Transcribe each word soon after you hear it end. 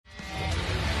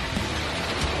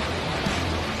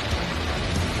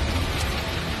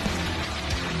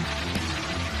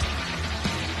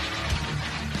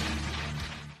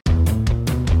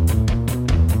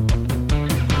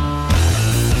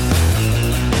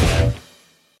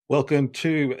Welcome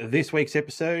to this week's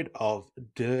episode of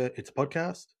Duh, It's a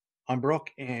Podcast. I'm Brock,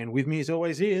 and with me as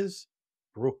always is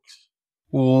Brooks.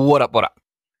 What up, what up?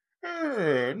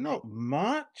 Not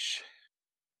much.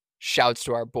 Shouts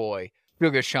to our boy,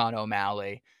 Sugar Sean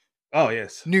O'Malley, Oh,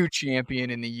 yes. new champion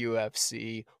in the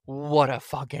UFC. What a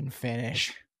fucking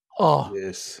finish. Oh,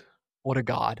 Yes. what a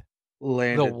god.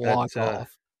 Landed The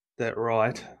walk-off. that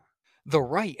right. The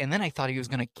right, and then I thought he was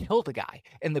going to kill the guy.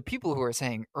 And the people who are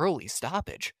saying early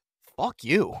stoppage, fuck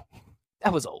you.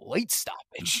 That was a late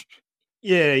stoppage.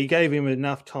 Yeah, he gave him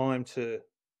enough time to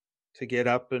get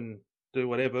up and do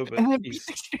whatever, but And then beat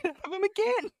the shit out of him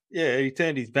again. yeah, he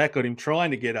turned his back on him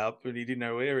trying to get up, and he didn't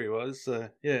know where he was. So,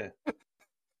 yeah.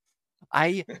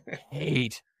 I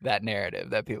hate that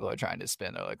narrative that people are trying to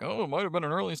spin. They're like, oh, it might have been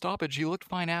an early stoppage. He looked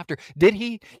fine after. Did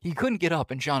he? He couldn't get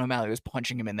up, and Sean O'Malley was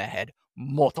punching him in the head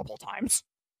multiple times.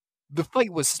 The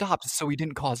fight was stopped so he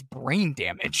didn't cause brain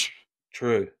damage.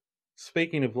 True.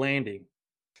 Speaking of landing,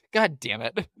 God damn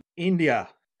it. India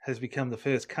has become the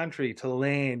first country to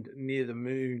land near the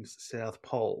moon's south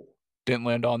pole. Didn't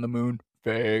land on the moon.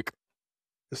 Fake.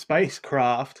 The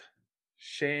spacecraft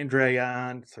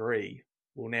Chandrayaan-3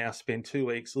 will now spend 2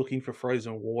 weeks looking for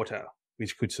frozen water,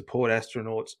 which could support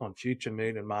astronauts on future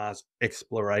Moon and Mars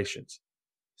explorations.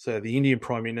 So the Indian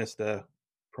Prime Minister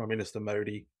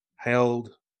Modi, hailed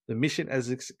the mission as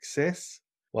a success,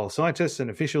 while scientists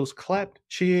and officials clapped,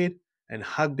 cheered, and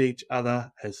hugged each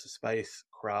other as the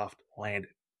spacecraft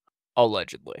landed.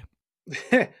 Allegedly.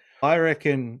 I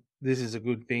reckon this is a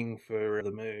good thing for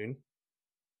the moon.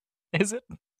 Is it?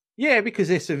 Yeah, because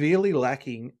they're severely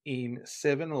lacking in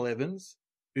 7-Elevens,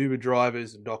 Uber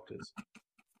drivers, and doctors.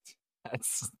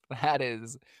 That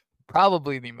is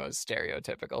probably the most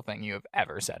stereotypical thing you have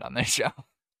ever said on this show.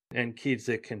 And kids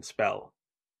that can spell.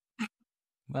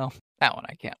 Well, that one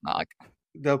I can't knock.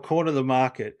 They'll corner the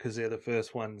market because they're the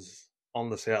first ones on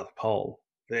the South Pole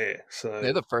there. So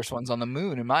they're the first ones on the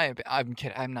moon, in my opinion. I'm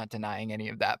kidding. I'm not denying any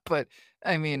of that, but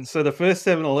I mean, so the first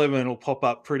 7-Eleven will pop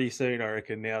up pretty soon, I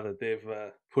reckon. Now that they've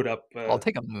put up, I'll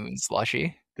take a moon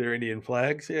slushie. Their Indian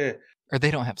flags, yeah. Or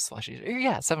they don't have slushies.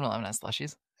 Yeah, 7-Eleven has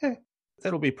slushies. Yeah,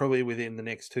 that'll be probably within the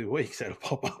next 2 weeks. That'll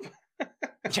pop up.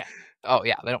 Yeah. Oh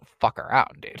yeah, they don't fuck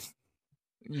around, dude.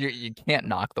 You can't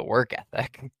knock the work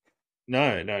ethic.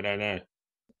 No.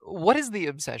 What is the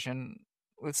obsession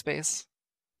with space?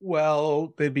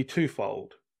 Well, there'd be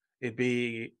twofold. It'd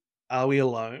be, are we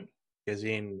alone? As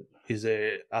in, is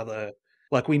there other...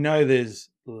 Like, we know there's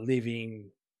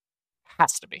living...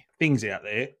 Has to be. Things out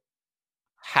there.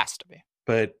 Has to be.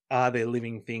 But are there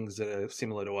living things that are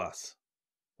similar to us?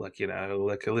 Like, you know,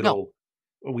 like a little...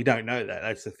 No. We don't know that.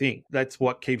 That's the thing. That's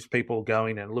what keeps people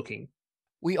going and looking.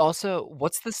 We also...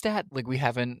 What's the stat? Like, we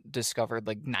haven't discovered,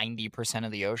 90%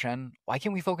 of the ocean. Why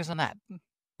can't we focus on that?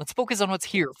 Let's focus on what's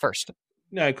here first.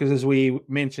 No, because as we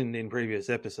mentioned in previous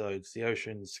episodes, the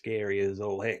ocean's scary as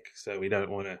all heck, so we don't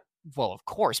want to... Well, of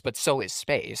course, but so is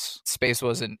space. Space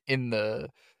wasn't in the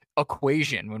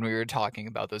equation when we were talking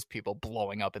about those people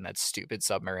blowing up in that stupid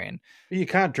submarine. You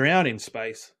can't drown in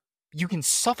space. You can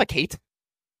suffocate.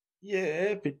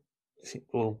 Yeah, but...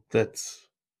 Well, that's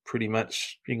pretty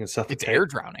much... You can suffocate. It's air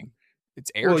drowning.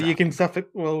 It's air drowning. You can suffocate...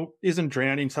 Well, isn't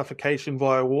drowning suffocation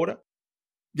via water?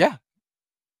 Yeah.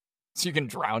 So you can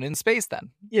drown in space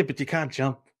then. Yeah, but you can't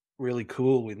jump really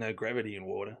cool with no gravity in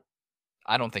water.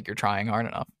 I don't think you're trying hard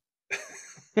enough.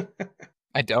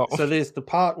 I don't. So there's the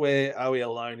part where, are we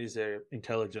alone? Is there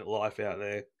intelligent life out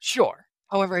there? Sure.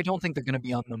 However, I don't think they're going to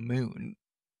be on the moon.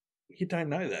 You don't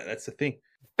know that. That's the thing.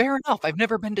 Fair enough. I've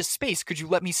never been to space. Could you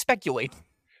let me speculate?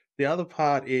 The other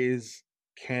part is,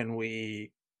 can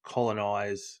we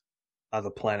colonize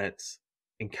other planets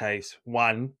in case,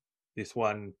 this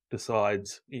one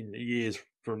decides in years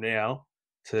from now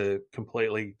to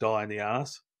completely die in the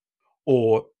ass,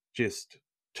 or just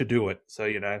to do it. So,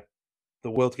 you know, the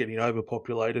world's getting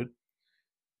overpopulated.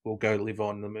 We'll go live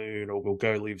on the moon, or we'll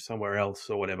go live somewhere else,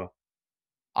 or whatever.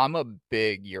 I'm a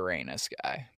big Uranus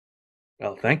guy.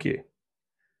 Well, thank you.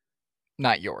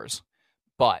 Not yours,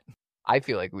 but I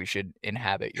feel like we should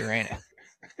inhabit Uranus.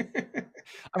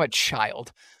 I'm a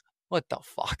child. What the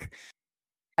fuck?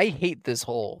 I hate this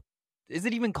whole... Is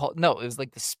it even called... No, it was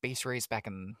like the space race back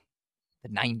in the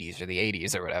 90s or the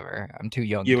 80s or whatever. I'm too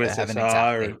young to have an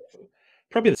exact...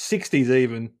 Probably the 60s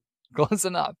even. Close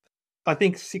enough. I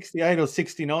think 68 or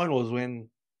 69 was when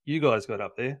you guys got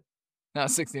up there. No,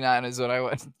 69 is what I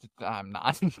went... I'm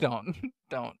not.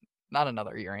 Don't. Not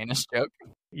another Uranus joke.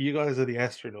 You guys are the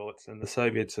astronauts and the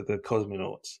Soviets are the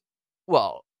cosmonauts.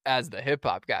 Well, as the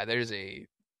hip-hop guy, there's a...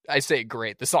 I say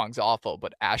great, the song's awful,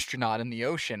 but astronaut in the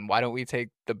ocean, why don't we take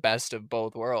the best of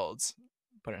both worlds?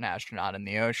 put an astronaut in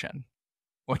the ocean.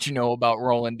 What you know about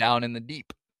rolling down in the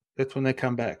deep? That's when they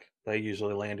come back. They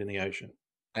usually land in the ocean.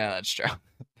 Yeah, that's true.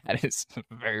 That is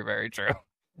very, very true.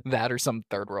 That or some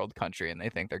third world country and they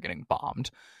think they're getting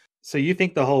bombed. So you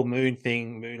think the whole moon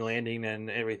thing, moon landing, and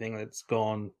everything that's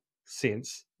gone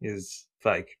since is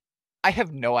fake? I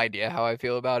have no idea how I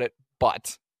feel about it,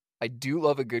 but I do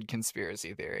love a good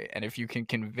conspiracy theory. And if you can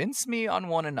convince me on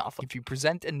one enough, if you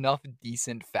present enough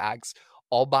decent facts,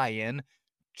 I'll buy in.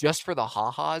 Just for the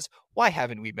ha-has, why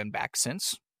haven't we been back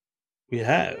since? We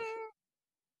have.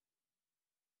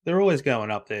 They're always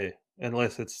going up there,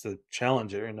 unless it's the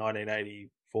Challenger in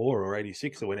 1984 or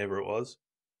 86 or whenever it was.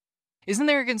 Isn't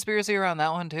there a conspiracy around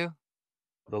that one too?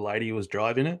 The lady who was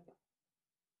driving it.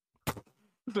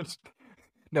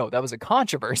 No, that was a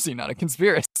controversy, not a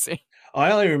conspiracy.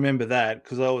 I only remember that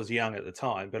because I was young at the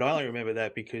time, but I only remember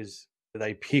that because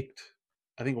they picked,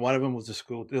 I think one of them was a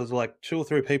school. There was like 2 or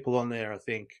 3 people on there, I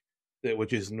think, that were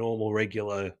just normal,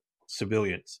 regular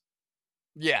civilians.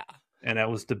 Yeah. And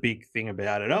that was the big thing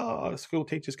about it. Oh, school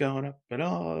teachers going up, but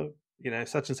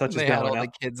such and such They is had going all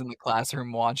up. the kids in the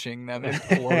classroom watching them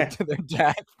implode to their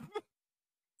death.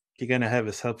 You're going to have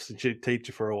a substitute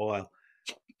teacher for a while.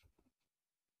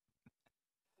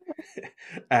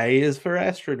 A is for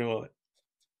astronaut.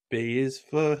 B is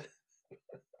for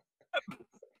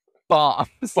bombs.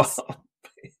 bombs.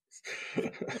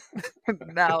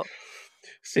 Now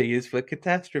C is for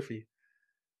catastrophe.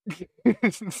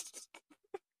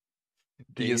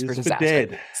 D is for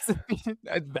dead.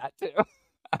 That too.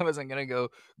 I wasn't gonna go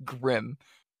grim.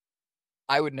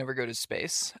 I would never go to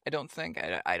space. I don't think.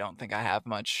 I don't think I have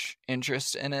much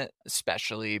interest in it,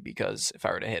 especially because if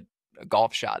I were to hit a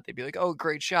golf shot, they'd be like, "Oh,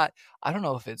 great shot." I don't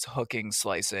know if it's hooking,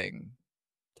 slicing,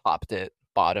 topped it,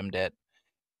 bottomed it.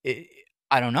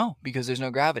 I don't know because there's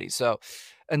no gravity. So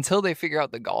until they figure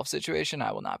out the golf situation,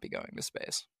 I will not be going to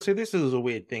space. See, this is a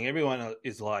weird thing. Everyone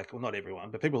is like, well, not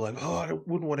everyone, but people are like, oh, I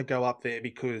wouldn't want to go up there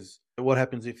because what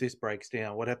happens if this breaks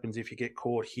down? What happens if you get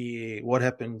caught here? What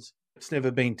happens? It's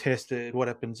never been tested. What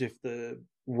happens if the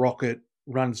rocket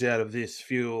runs out of this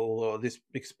fuel or this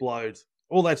explodes?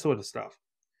 All that sort of stuff.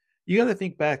 You got to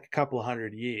think back a couple of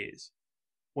 100 years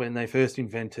when they first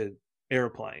invented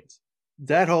airplanes.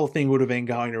 That whole thing would have been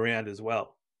going around as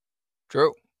well.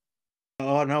 True.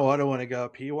 Oh, no, I don't want to go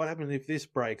up here. What happens if this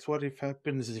breaks? What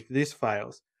happens if this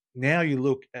fails? Now you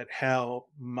look at how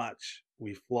much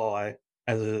we fly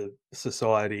as a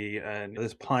society, and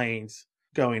there's planes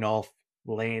going off,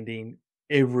 landing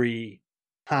every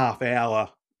half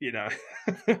hour,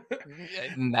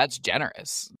 And that's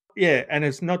generous. Yeah, and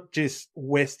it's not just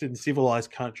Western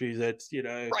civilized countries. It's,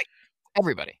 right.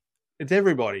 Everybody. It's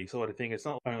everybody sort of thing. It's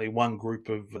not only one group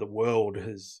of the world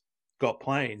has got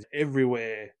planes.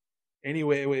 Everywhere,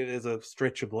 anywhere where there's a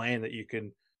stretch of land that you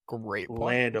can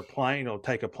land a plane or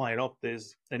take a plane off,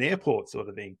 there's an airport sort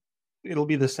of thing. It'll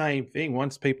be the same thing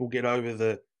once people get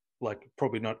over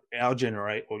probably not our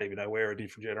generation, or even though we're a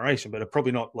different generation, but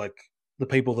probably not like the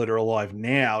people that are alive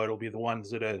now. It'll be the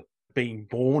ones that are being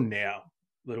born now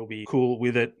that'll be cool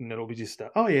with it, and it'll be just,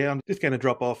 oh yeah, I'm just going to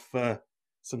drop off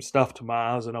some stuff to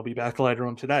Mars and I'll be back later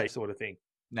on today sort of thing.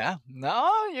 No,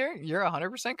 you're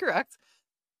 100% correct.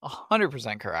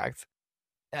 100% correct.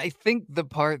 I think the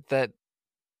part that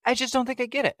I just don't think I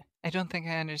get it. I don't think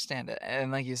I understand it.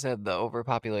 And like you said, the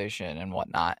overpopulation and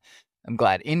whatnot. I'm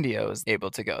glad India was able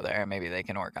to go there. Maybe they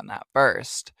can work on that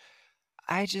first.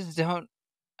 I don't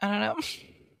know.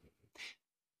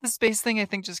 The space thing, I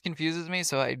think, just confuses me,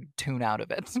 so I tune out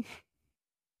of it.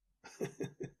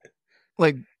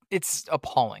 Like, it's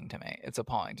appalling to me. It's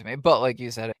appalling to me. But like you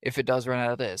said, if it does run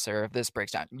out of this, or if this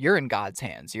breaks down, you're in God's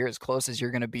hands. You're as close as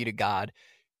you're going to be to God.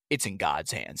 It's in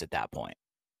God's hands at that point.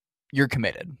 You're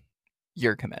committed.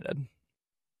 You're committed.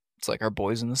 It's like our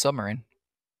boys in the submarine.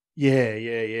 Yeah.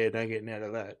 They're getting out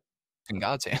of that. In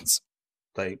God's hands.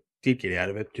 They did get out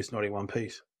of it, just not in one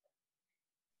piece.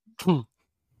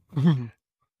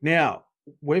 Now,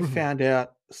 we've found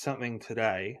out something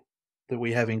today that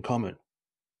we have in common.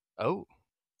 Oh.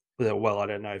 Well, I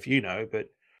don't know if you know, but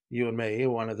you and me are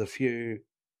one of the few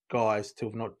guys to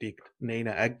have not dicked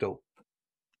Nina Agdal.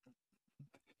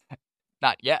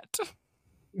 Not yet.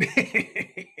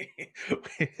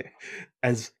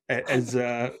 As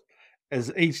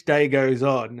each day goes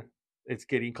on, it's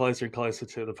getting closer and closer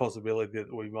to the possibility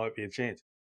that we might be a chance.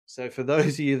 So for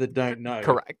those of you that don't know,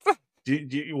 correct. Do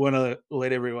you want to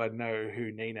let everyone know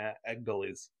who Nina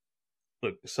Agdal is?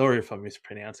 Look, sorry if I'm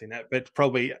mispronouncing that, but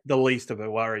probably the least of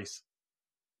her worries.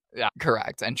 Yeah,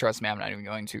 correct. And trust me, I'm not even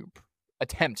going to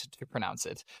attempt to pronounce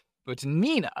it. But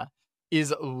Nina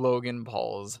is Logan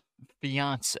Paul's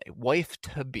fiance, wife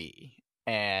to be.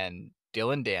 and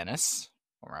Dylan Dennis,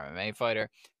 former MMA fighter,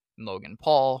 and Logan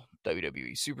Paul,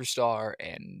 WWE superstar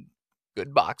and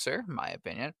good boxer, in my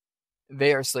opinion.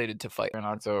 They are slated to fight in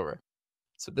October.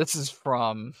 So this is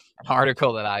from an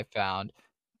article that I found.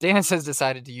 Dennis has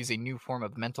decided to use a new form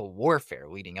of mental warfare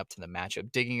leading up to the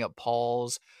matchup, digging up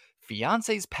Paul's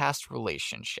fiance's past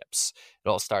relationships. It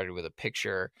all started with a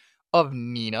picture of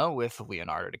Nina with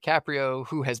Leonardo DiCaprio,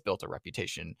 who has built a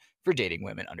reputation for dating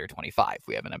women under 25.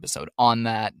 We have an episode on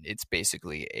that. It's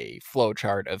basically a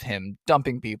flowchart of him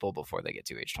dumping people before they get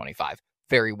to age 25.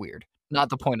 Very weird. Not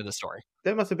the point of the story.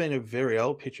 That must have been a very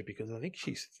old picture because I think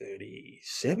she's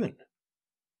 37.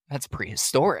 That's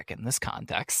prehistoric in this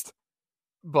context.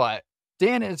 But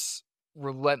Dennis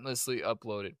relentlessly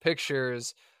uploaded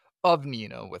pictures of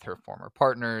Nina with her former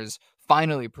partners,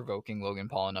 finally provoking Logan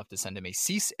Paul enough to send him a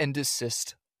cease and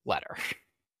desist letter.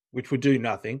 Which would do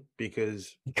nothing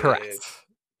because Correct.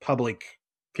 Public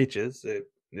pictures.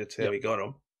 That's how Yep. he got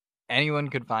them. Anyone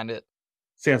could find it.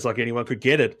 Sounds like anyone could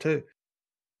get it too.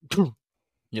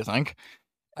 You think?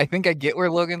 I think I get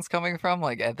where Logan's coming from.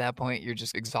 Like, at that point, you're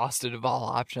just exhausted of all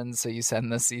options, so you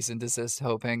send the cease and desist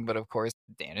hoping, but of course,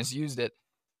 Dennis used it.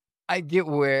 I get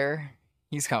where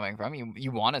he's coming from.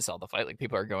 You want to sell the fight. Like,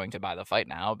 people are going to buy the fight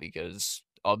now because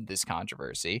of this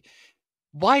controversy.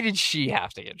 Why did she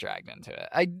have to get dragged into it?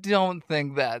 I don't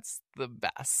think that's the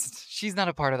best. She's not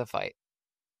a part of the fight.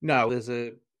 No, there's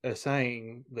a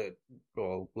saying that,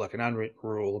 well, like an unwritten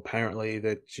rule apparently,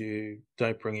 that you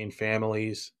don't bring in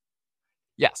families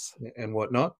Yes. and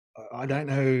whatnot. I don't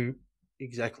know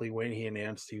exactly when he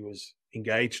announced he was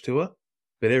engaged to her,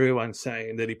 but everyone's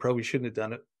saying that he probably shouldn't have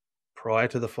done it prior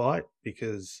to the fight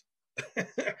because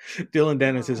Dylan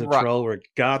Dennis is a Right. troll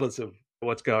regardless of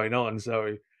what's going on.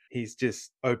 So he's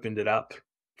just opened it up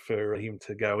for him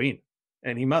to go in.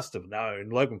 And he must have known,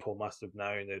 Logan Paul must have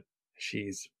known that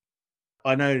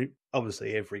I know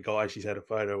obviously every guy she's had a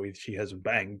photo with, she hasn't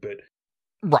banged, but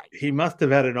Right. he must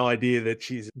have had an idea that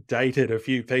she's dated a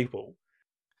few people.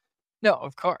 No,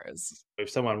 of course. If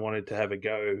someone wanted to have a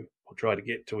go or try to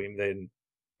get to him, then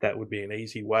that would be an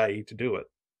easy way to do it.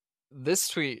 This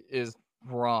tweet is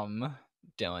from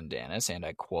Dylan Dennis, and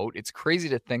I quote, "It's crazy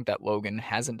to think that Logan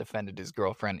hasn't defended his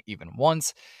girlfriend even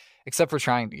once, except for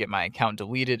trying to get my account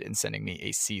deleted and sending me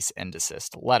a cease and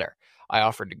desist letter. I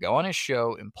offered to go on his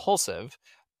show, Impulsive,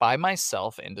 by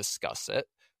myself and discuss it,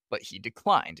 but he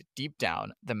declined. Deep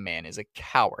down, the man is a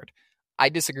coward. I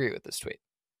disagree with this tweet."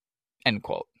 End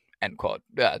quote. End quote.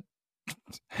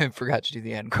 I forgot to do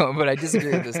the end quote, but I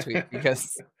disagree with this tweet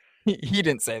because he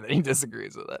didn't say that he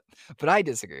disagrees with it. But I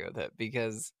disagree with it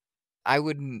because I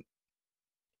wouldn't.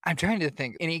 I'm trying to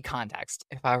think any context.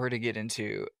 If I were to get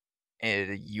into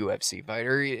a UFC fight,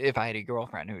 or if I had a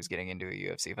girlfriend who was getting into a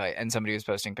UFC fight and somebody was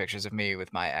posting pictures of me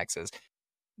with my exes,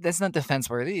 that's not defense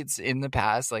worthy. It's in the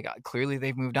past. Like, clearly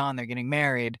they've moved on. They're getting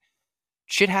married.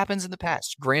 Shit happens in the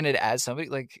past. Granted, as somebody,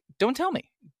 like, don't tell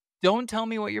me. Don't tell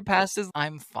me what your past is.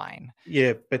 I'm fine.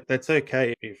 Yeah, but that's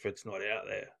okay if it's not out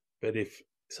there. But if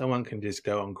someone can just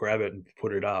go and grab it and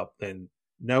put it up, then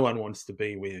no one wants to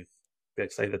be with,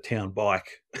 let's say, the town bike.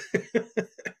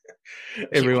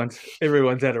 Everyone's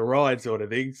had a ride sort of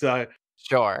thing. So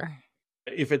Sure.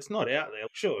 if it's not out there,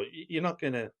 sure, you're not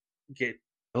going to get,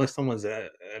 unless someone's an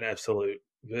absolute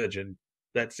virgin,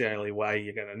 that's the only way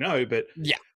you're going to know. But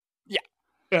Yeah.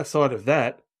 outside of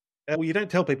that, well, you don't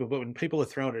tell people, but when people are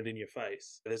throwing it in your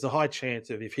face, there's a high chance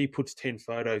of if he puts 10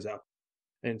 photos up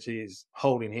and she's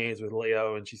holding hands with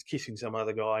Leo and she's kissing some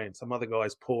other guy and some other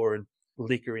guy's pouring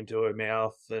liquor into her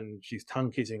mouth and she's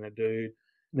tongue kissing a dude,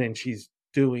 and then she's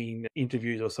doing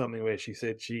interviews or something where she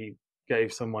said she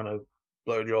gave someone a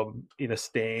blowjob in a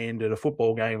stand at a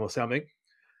football game or something,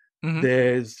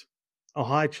 there's a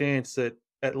high chance that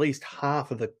at least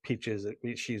half of the pictures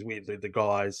that she's with the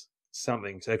guys,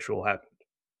 something sexual happened.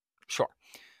 Sure.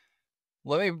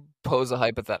 Let me pose a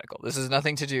hypothetical. This has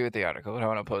nothing to do with the article, but I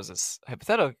want to pose this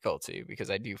hypothetical to you because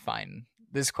I do find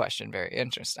this question very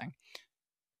interesting.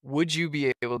 Would you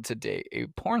be able to date a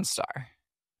porn star?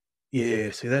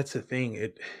 Yeah, see, that's the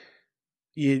thing.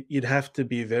 You'd have to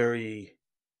be very,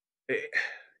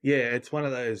 yeah. It's one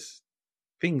of those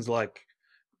things like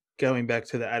going back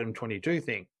to the Adam 22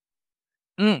 thing.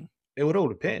 It would all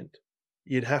depend.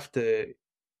 You'd have to.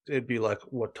 It'd be like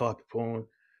what type of porn,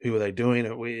 who were they doing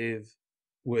it with,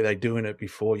 were they doing it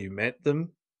before you met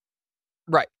them?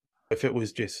 Right. If it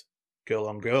was just girl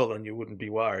on girl, then you wouldn't be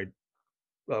worried.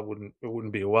 It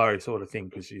wouldn't be a worry sort of thing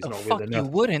because she's not Fuck, with enough.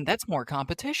 you wouldn't. That's more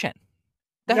competition.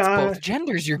 That's No. both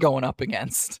genders you're going up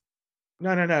against.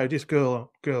 No. Just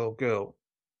girl.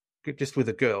 Just with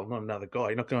a girl, not another guy.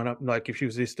 You're not going up like if she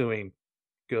was just doing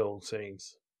girl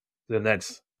scenes. then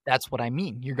that's That's what I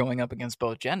mean. You're going up against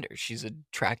both genders. She's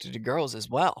attracted to girls as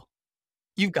well.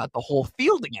 You've got the whole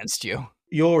field against you.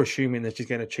 you're assuming that she's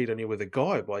going to cheat on you with a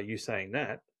guy by you saying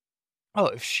that. Oh,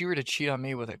 if she were to cheat on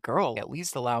me with a girl, at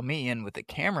least allow me in with the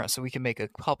camera so we can make a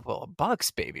couple of bucks,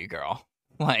 baby girl.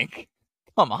 Like,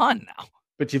 come on now.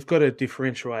 But you've got to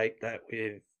differentiate that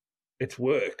with its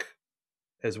work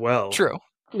as well. True.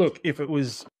 Look, if it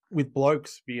was with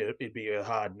blokes, it'd be a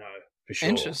hard no for sure.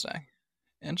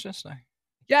 Interesting.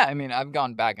 Yeah, I mean, I've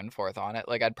gone back and forth on it.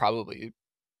 Like, I'd probably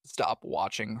stop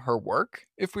watching her work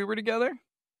if we were together.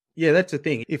 Yeah, that's the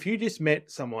thing. If you just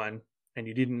met someone and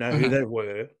you didn't know who they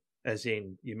were, as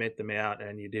in you met them out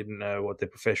and you didn't know what their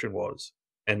profession was,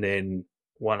 and then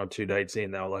 1 or 2 dates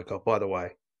in, they were like, oh, by the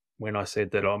way, when I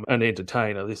said that I'm an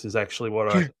entertainer, this is actually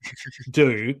what I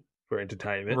do for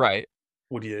entertainment. Right.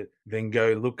 Would you then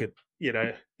go look at,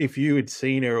 if you had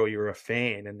seen her or you're a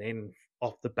fan and then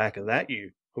off the back of that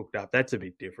you hooked up, that's a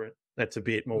bit different. That's a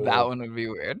bit more. That one would be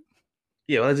weird.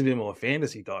 Yeah, well, that's a bit more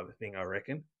fantasy type of thing, I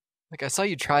reckon. Like, I saw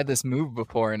you try this move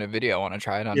before in a video. I want to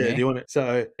try it on me. Yeah, doing it.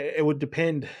 So it would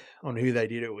depend on who they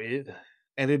did it with,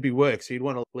 and it'd be work. So you'd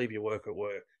want to leave your work at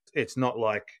work. It's not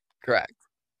like Correct.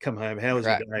 Come home. How was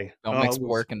your day? Don't mix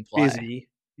work and play. Busy.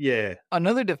 Yeah.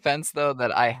 Another defense, though,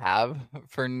 that I have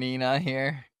for Nina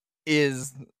here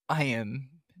is I am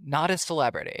not a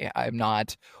celebrity. I'm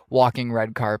not walking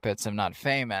red carpets. I'm not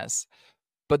famous.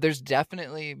 But there's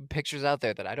definitely pictures out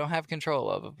there that I don't have control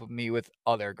of me with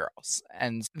other girls.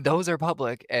 And those are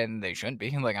public, and they shouldn't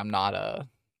be. Like, I'm not a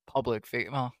public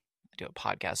figure. Well, I do a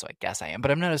podcast, so I guess I am.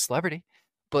 But I'm not a celebrity.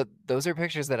 But those are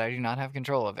pictures that I do not have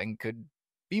control of and could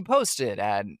be posted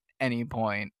at any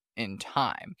point in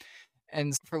time.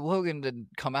 And for Logan to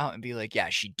come out and be like, yeah,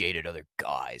 she dated other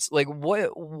guys. Like,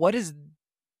 what does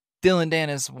Dylan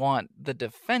Dennis want the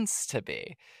defense to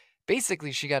be?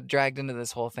 Basically, she got dragged into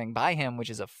this whole thing by him, which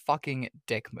is a fucking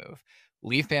dick move.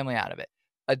 Leave family out of it.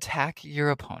 Attack your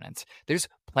opponents. There's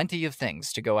plenty of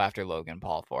things to go after Logan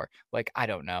Paul for. Like, I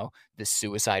don't know, the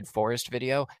Suicide Forest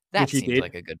video. That seems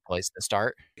like a good place to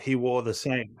start. He wore the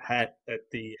same hat at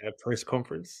the press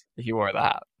conference. He wore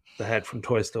that. The hat from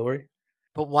Toy Story.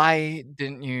 But why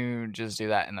didn't you just do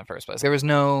that in the first place? There was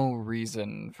no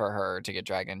reason for her to get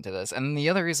dragged into this. And the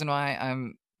other reason why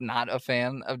I'm not a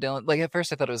fan of Dylan, like at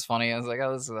first I thought it was funny. I was like,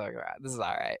 oh, this is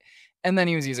all right. And then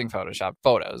he was using Photoshop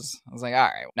photos. I was like, all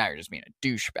right, now you're just being a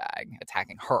douchebag,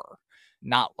 attacking her,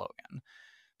 not Logan.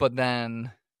 But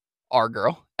then our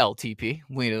girl, LTP,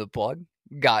 Lena the Plug,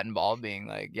 got involved, being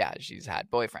like, yeah, she's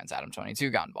had boyfriends. Adam 22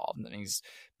 got involved, and then he's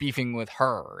beefing with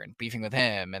her and beefing with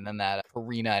him. And then that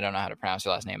Karina, I don't know how to pronounce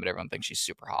her last name, but everyone thinks she's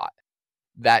super hot.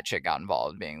 That chick got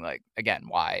involved, being like, again,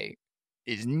 why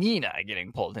is Nina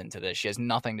getting pulled into this? She has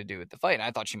nothing to do with the fight. And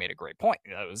I thought she made a great point.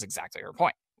 That was exactly her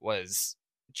point, was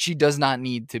she does not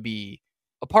need to be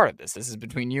a part of this. This is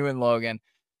between you and Logan.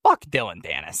 Fuck Dylan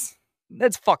Dennis.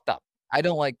 That's fucked up. I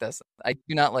don't like this. I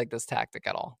do not like this tactic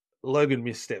at all. Logan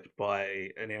misstepped by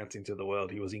announcing to the world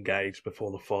he was engaged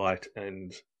before the fight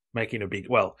and making a big,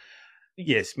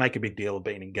 make a big deal of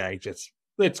being engaged.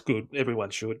 That's good.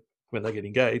 Everyone should when they get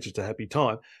engaged. It's a happy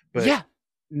time. But yeah,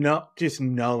 not just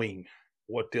knowing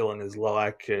what Dylan is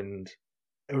like, and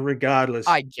regardless,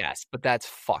 I guess, but that's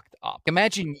fucked up.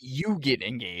 Imagine you get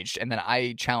engaged and then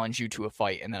I challenge you to a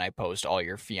fight and then I post all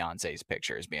your fiance's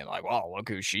pictures being like, well, look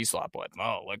who she slept with.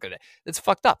 Oh, look at it. It's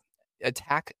fucked up.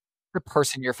 Attack the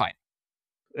person you're fighting.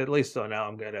 At least I know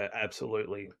I'm going to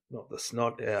absolutely knock the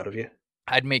snot out of you.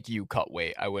 I'd make you cut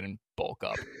weight. I wouldn't bulk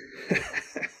up.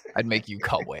 I'd make you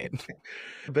cut weight.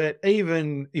 But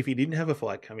even if he didn't have a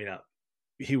fight coming up,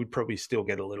 he would probably still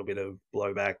get a little bit of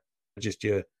blowback. Just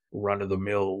your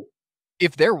run-of-the-mill.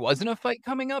 If there wasn't a fight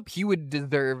coming up, he would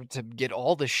deserve to get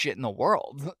all the shit in the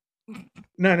world.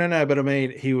 No. But I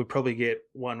mean, he would probably get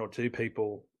 1 or 2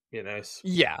 people,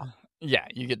 Yeah. Yeah,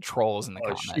 you get trolls in the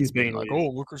comments. She's being like, oh,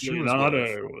 look at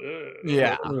Leonardo.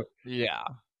 Yeah.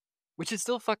 Which is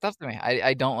still fucked up to me.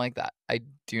 I don't like that. I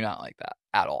do not like that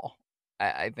at all.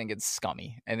 I think it's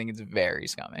scummy. I think it's very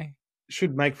scummy.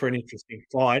 Should make for an interesting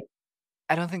fight.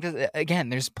 I don't think that, again,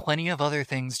 there's plenty of other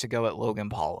things to go at Logan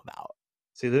Paul about.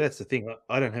 See, that's the thing.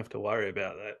 I don't have to worry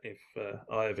about that if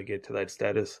I ever get to that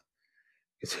status.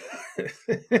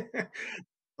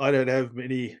 I don't have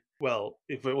many. Well,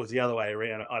 if it was the other way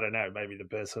around, I don't know. Maybe the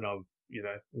person I'm,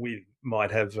 with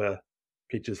might have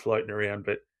pictures floating around,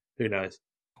 but who knows?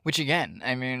 Which again,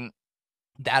 I mean,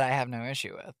 that I have no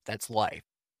issue with. That's life.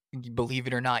 Believe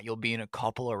it or not, you'll be in a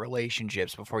couple of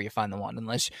relationships before you find the one,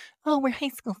 unless, we're high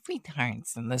school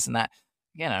sweethearts and this and that.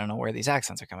 Again, I don't know where these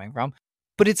accents are coming from,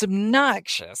 but it's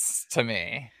obnoxious to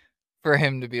me for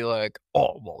him to be like,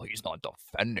 oh, well, he's not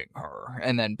defending her,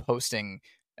 and then posting,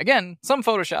 again, some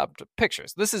photoshopped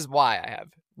pictures. This is why I have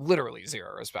literally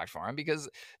zero respect for him, because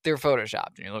they're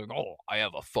photoshopped. And you're like, oh, I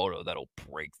have a photo that'll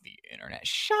break the internet.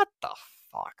 Shut the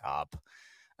fuck up.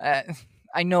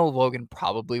 I know Logan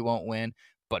probably won't win,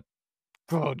 but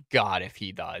good God, if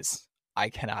he does, I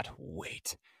cannot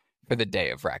wait for the day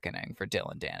of reckoning for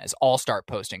Dylan Dennis. I'll start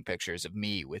posting pictures of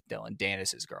me with Dylan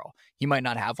Dennis's girl. He might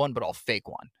not have one, but I'll fake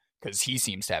one, because he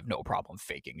seems to have no problem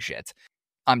faking shit.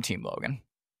 I'm Team Logan.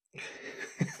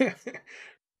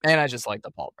 And I just like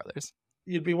the Paul brothers.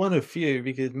 You'd be one of few,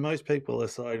 because most people are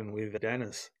siding with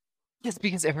Dennis. Yes,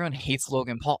 because everyone hates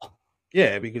Logan Paul.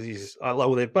 Yeah, because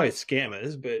well, they're both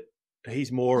scammers, but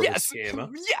he's more of a scammer.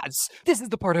 Yes, this is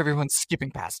the part everyone's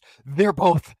skipping past. They're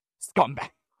both scumbags.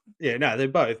 Yeah, no, they're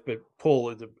both, but Paul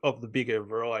is of the bigger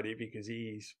variety, because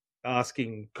he's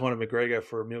asking Conor McGregor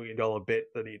for $1 million bet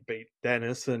that he'd beat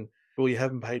Dennis, and well, you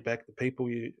haven't paid back the people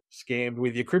you scammed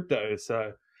with your crypto,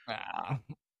 so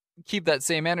keep that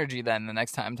same energy then the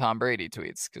next time Tom Brady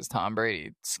tweets, because Tom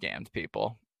Brady scammed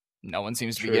people. No one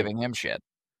seems to be giving him shit.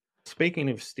 Speaking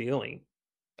of stealing,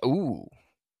 ooh,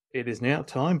 it is now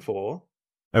time for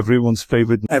everyone's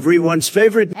favorite nameless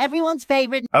podcast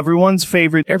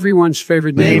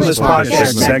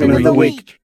segment of the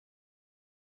week.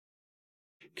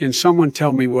 Can someone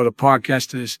tell me what a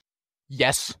podcast is?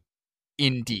 Yes,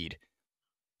 indeed.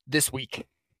 This week,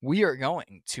 we are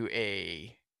going to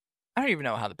I don't even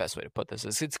know how the best way to put this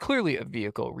is. It's clearly a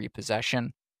vehicle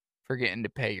repossession. Forgetting to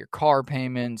pay your car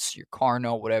payments, your car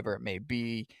note, whatever it may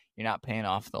be. You're not paying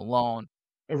off the loan.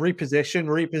 A repossession?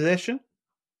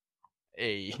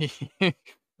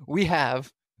 We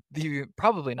have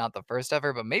probably not the first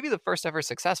ever, but maybe the first ever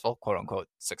successful, quote unquote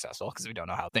successful, because we don't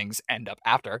know how things end up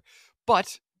after.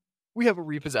 But we have a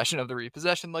repossession of the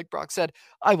repossession. Like Brock said,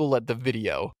 I will let the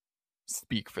video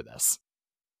speak for this.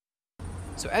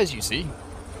 So as you see,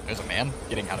 there's a man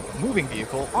getting out of a moving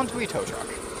vehicle onto a tow truck.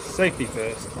 Safety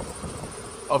first.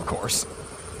 Of course.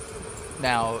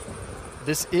 Now,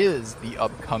 this is the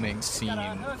upcoming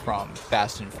scene from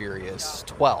Fast and Furious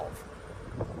 12,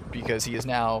 because he is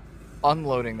now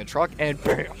unloading the truck and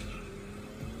bam.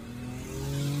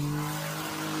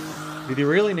 Did he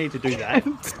really need to do that?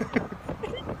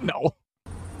 No.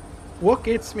 What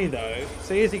gets me though,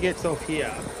 see as he gets off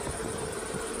here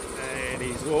and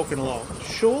he's walking along,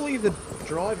 surely the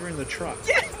driver in the truck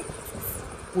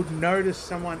would notice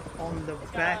someone on the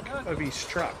back of his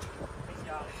truck.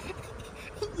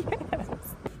 Yes.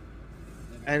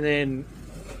 And then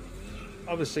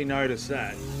obviously notice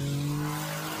that.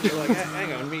 You're like,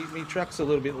 hang on, me truck's a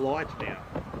little bit light now.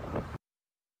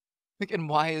 Like, and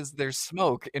why is there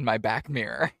smoke in my back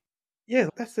mirror? Yeah,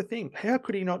 that's the thing. How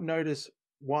could he not notice,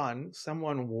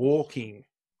 someone walking?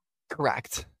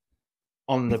 Correct.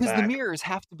 On the back. Because the mirrors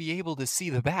have to be able to see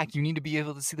the back. You need to be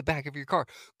able to see the back of your car.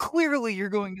 Clearly, you're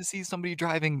going to see somebody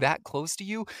driving that close to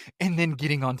you and then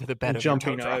getting onto the bed of your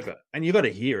tow truck. Jumping over. And you got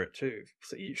to hear it too.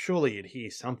 So surely you'd hear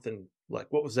something like,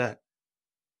 what was that?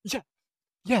 Yeah.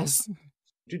 Yes.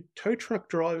 Do tow truck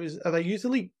drivers, they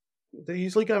usually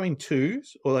go in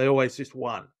twos, or are they always just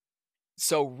one?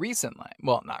 So recently,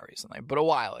 well, not recently, but a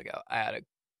while ago, I had a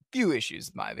few issues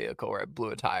with my vehicle where I blew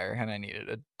a tire and I needed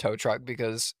a tow truck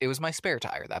because it was my spare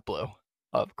tire that blew,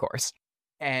 of course.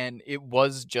 And it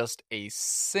was just a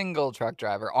single truck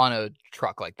driver on a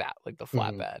truck like that, like the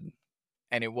flatbed.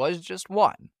 And it was just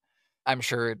one. I'm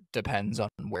sure it depends on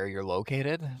where you're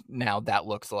located. Now that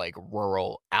looks like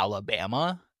rural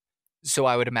Alabama. So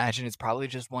I would imagine it's probably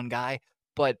just one guy.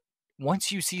 But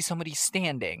once you see somebody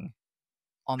standing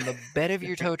on the bed of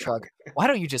your tow truck, why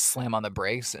don't you just slam on the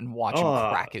brakes and watch him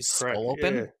crack his skull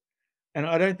open? Yeah. And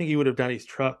I don't think he would have done his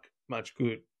truck much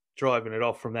good driving it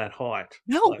off from that height.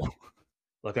 No.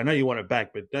 Like I know you want it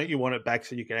back, but don't you want it back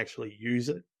so you can actually use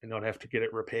it and not have to get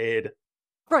it repaired?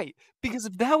 Right. Because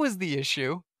if that was the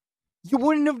issue, you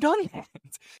wouldn't have done that.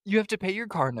 You have to pay your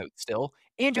car note still,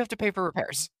 and you have to pay for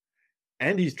repairs.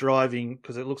 And he's driving,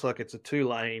 because it looks like it's a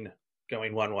 2-lane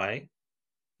going one way.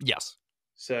 Yes.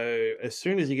 So as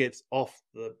soon as he gets off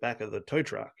the back of the tow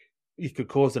truck, he could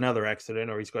cause another accident,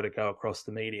 or he's got to go across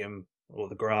the medium or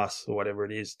the grass or whatever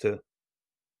it is to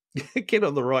get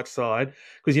on the right side.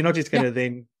 Because you're not just going to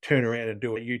then turn around and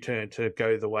do a U-turn to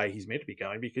go the way he's meant to be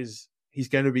going, because he's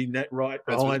going to be right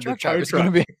behind the tow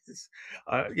truck.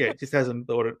 It just hasn't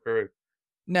thought it through.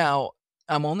 Now,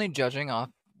 I'm only judging off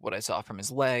what I saw from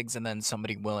his legs, and then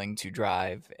somebody willing to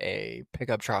drive a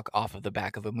pickup truck off of the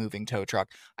back of a moving tow truck.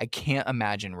 I can't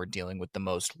imagine we're dealing with the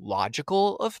most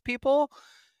logical of people.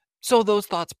 So those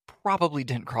thoughts probably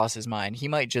didn't cross his mind. He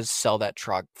might just sell that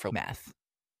truck for meth.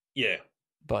 Yeah.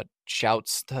 but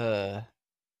shouts to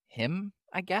him,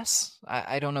 I guess.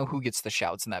 I don't know who gets the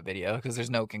shouts in that video because there's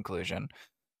no conclusion.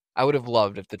 I would have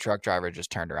loved if the truck driver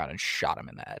just turned around and shot him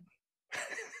in the head.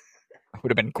 It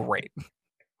would have been great.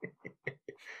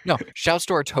 No, shouts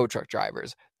to our tow truck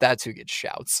drivers. That's who gets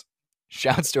shouts.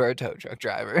 Shouts to our tow truck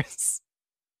drivers.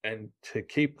 And to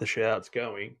keep the shouts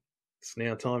going, it's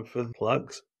now time for the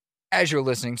plugs. As you're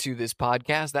listening to this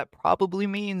podcast, that probably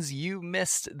means you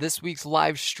missed this week's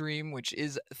live stream, which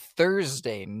is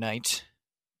Thursday night,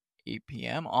 8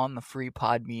 p.m. on the free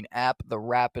Podbean app, the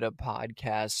Wrap It Up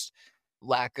podcast.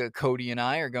 Laka, Cody, and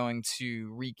I are going to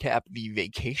recap the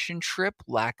vacation trip.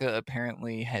 Laka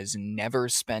apparently has never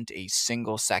spent a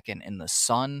single second in the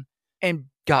sun and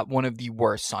got one of the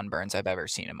worst sunburns I've ever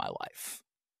seen in my life.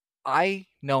 I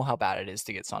know how bad it is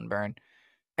to get sunburn,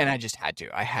 and I just had to.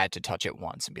 I had to touch it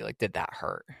once and be like, did that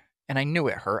hurt? And I knew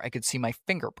it hurt. I could see my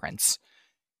fingerprints.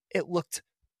 It looked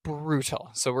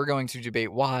brutal. So we're going to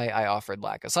debate why I offered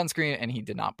Laka sunscreen and he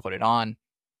did not put it on.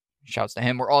 Shouts to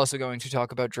him. We're also going to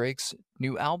talk about Drake's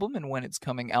new album and when it's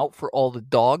coming out for all the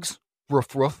dogs.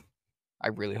 Roof, roof. I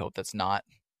really hope that's not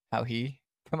how he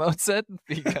promotes it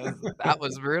because that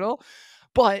was brutal.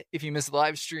 But if you missed the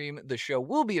live stream, the show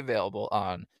will be available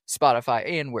on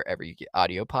Spotify and wherever you get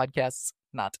audio podcasts,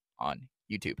 not on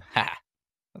YouTube. Ha!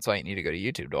 That's why you need to go to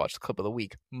YouTube to watch the clip of the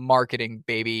week. Marketing,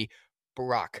 baby.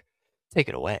 Brock, take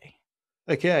it away.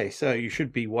 Okay, so you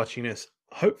should be watching us,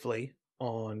 hopefully,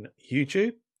 on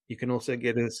YouTube. You can also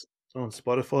get us on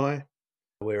Spotify.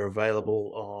 We're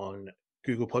available on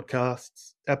Google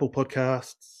Podcasts, Apple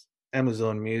Podcasts,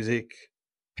 Amazon Music.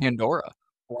 Pandora.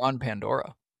 We're on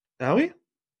Pandora. Are we?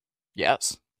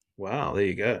 Yes. Wow, there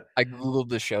you go. I Googled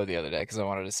the show the other day because I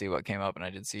wanted to see what came up, and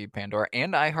I did see Pandora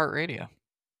and iHeartRadio.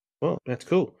 Well, that's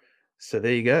cool. So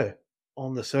there you go.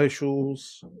 On the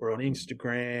socials, we're on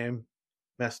Instagram,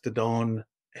 Mastodon,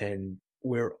 and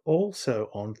we're also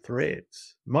on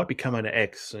Threads. Might be coming to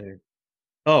X soon.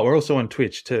 Oh, we're also on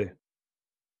Twitch too.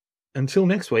 Until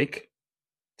next week,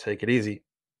 take it easy.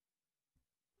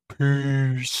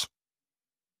 Peace.